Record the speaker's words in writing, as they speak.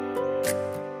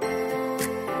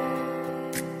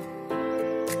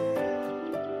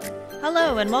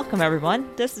Hello and welcome everyone.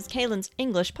 This is Kaylin's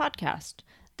English podcast.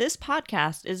 This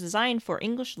podcast is designed for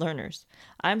English learners.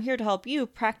 I'm here to help you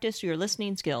practice your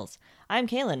listening skills. I'm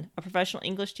Kaylin, a professional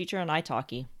English teacher on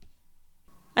italki.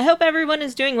 I hope everyone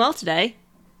is doing well today.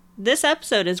 This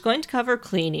episode is going to cover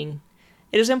cleaning.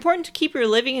 It is important to keep your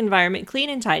living environment clean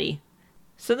and tidy.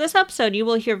 So this episode you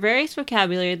will hear various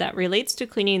vocabulary that relates to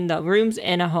cleaning the rooms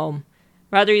in a home.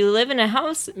 Whether you live in a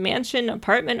house, mansion,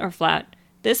 apartment, or flat,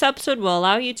 this episode will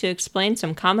allow you to explain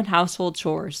some common household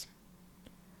chores.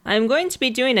 I am going to be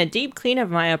doing a deep clean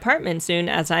of my apartment soon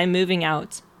as I am moving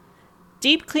out.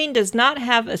 Deep clean does not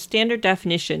have a standard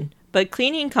definition, but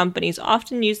cleaning companies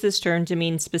often use this term to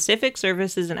mean specific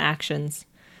services and actions.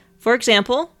 For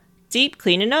example, deep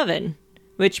clean an oven,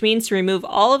 which means to remove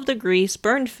all of the grease,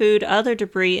 burned food, other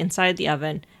debris inside the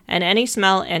oven, and any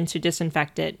smell and to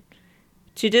disinfect it.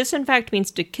 To disinfect means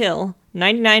to kill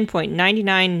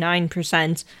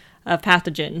 99.999% of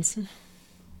pathogens.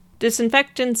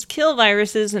 Disinfectants kill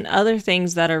viruses and other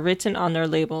things that are written on their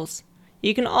labels.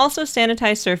 You can also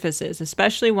sanitize surfaces,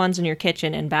 especially ones in your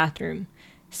kitchen and bathroom.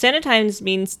 Sanitize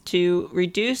means to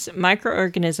reduce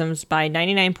microorganisms by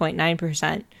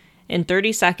 99.9% in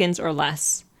 30 seconds or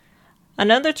less.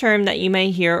 Another term that you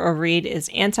may hear or read is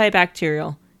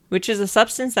antibacterial, which is a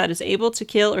substance that is able to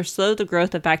kill or slow the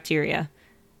growth of bacteria.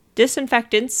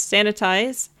 Disinfectants,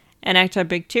 sanitize, and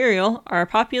antibacterial are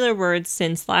popular words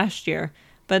since last year,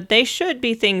 but they should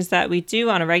be things that we do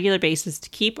on a regular basis to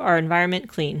keep our environment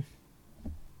clean.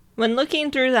 When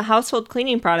looking through the household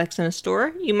cleaning products in a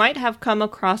store, you might have come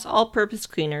across all-purpose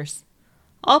cleaners.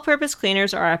 All-purpose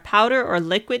cleaners are a powder or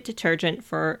liquid detergent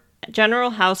for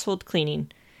general household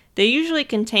cleaning. They usually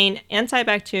contain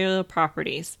antibacterial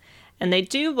properties, and they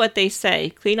do what they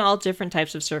say, clean all different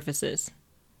types of surfaces.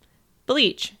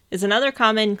 Bleach is another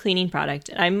common cleaning product,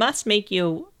 and I must make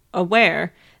you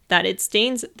aware that it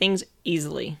stains things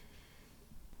easily.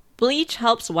 Bleach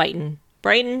helps whiten,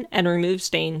 brighten, and remove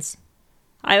stains.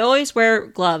 I always wear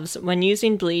gloves when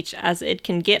using bleach as it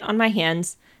can get on my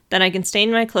hands, then I can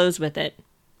stain my clothes with it.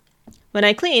 When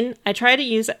I clean, I try to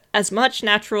use as much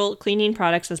natural cleaning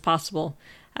products as possible,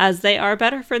 as they are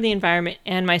better for the environment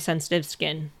and my sensitive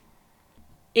skin.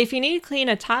 If you need to clean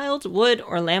a tiled, wood,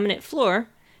 or laminate floor,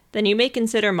 then you may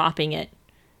consider mopping it.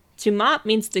 To mop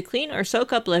means to clean or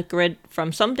soak up liquid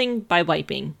from something by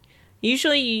wiping.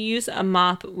 Usually you use a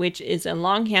mop, which is a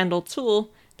long-handled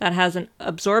tool that has an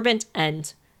absorbent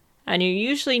end, and you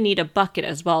usually need a bucket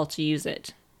as well to use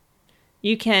it.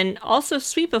 You can also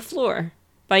sweep a floor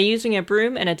by using a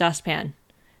broom and a dustpan.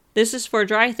 This is for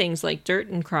dry things like dirt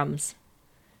and crumbs.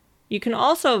 You can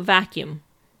also vacuum,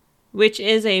 which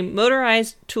is a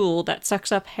motorized tool that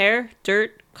sucks up hair,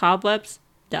 dirt, cobwebs,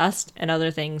 dust, and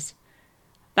other things.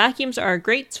 Vacuums are a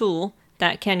great tool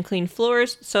that can clean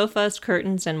floors, sofas,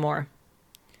 curtains, and more.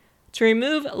 To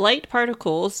remove light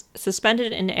particles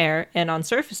suspended in air and on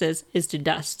surfaces is to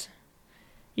dust.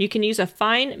 You can use a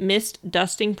fine mist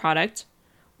dusting product,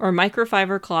 or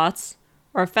microfiber cloths,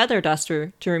 or a feather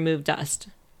duster to remove dust.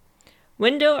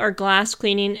 Window or glass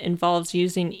cleaning involves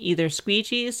using either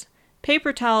squeegees,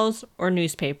 paper towels, or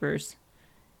newspapers.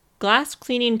 Glass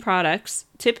cleaning products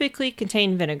typically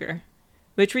contain vinegar,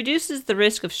 which reduces the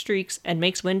risk of streaks and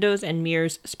makes windows and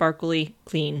mirrors sparkly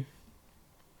clean.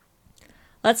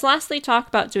 Let's lastly talk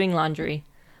about doing laundry.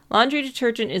 Laundry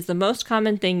detergent is the most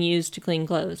common thing used to clean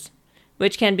clothes,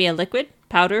 which can be a liquid,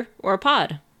 powder, or a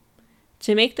pod.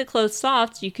 To make the clothes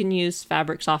soft, you can use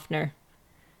fabric softener.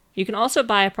 You can also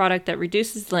buy a product that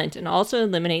reduces lint and also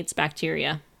eliminates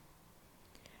bacteria.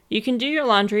 You can do your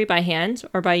laundry by hand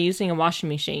or by using a washing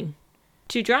machine.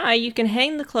 To dry, you can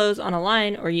hang the clothes on a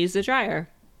line or use a dryer.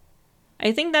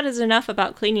 I think that is enough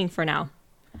about cleaning for now.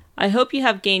 I hope you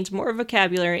have gained more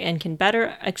vocabulary and can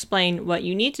better explain what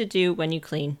you need to do when you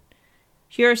clean.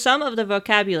 Here are some of the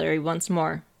vocabulary once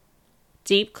more.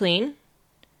 Deep clean,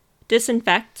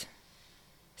 disinfect,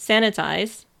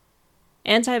 sanitize,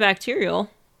 antibacterial,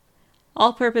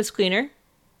 all-purpose cleaner,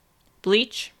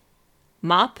 bleach,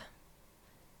 mop,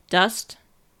 dust,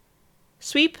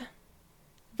 sweep,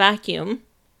 vacuum,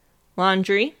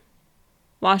 laundry,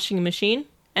 washing machine,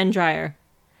 and dryer.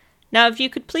 Now, if you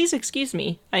could please excuse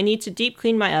me, I need to deep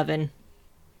clean my oven.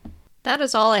 That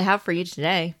is all I have for you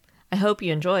today. I hope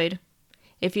you enjoyed.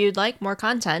 If you'd like more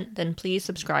content, then please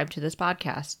subscribe to this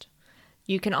podcast.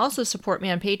 You can also support me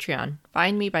on Patreon.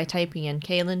 Find me by typing in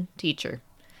Kaylin Teacher.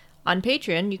 On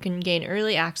Patreon, you can gain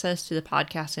early access to the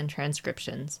podcast and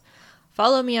transcriptions.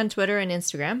 Follow me on Twitter and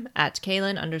Instagram at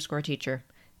Kaylin_teacher.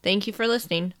 Thank you for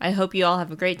listening. I hope you all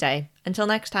have a great day. Until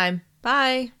next time,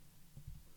 bye!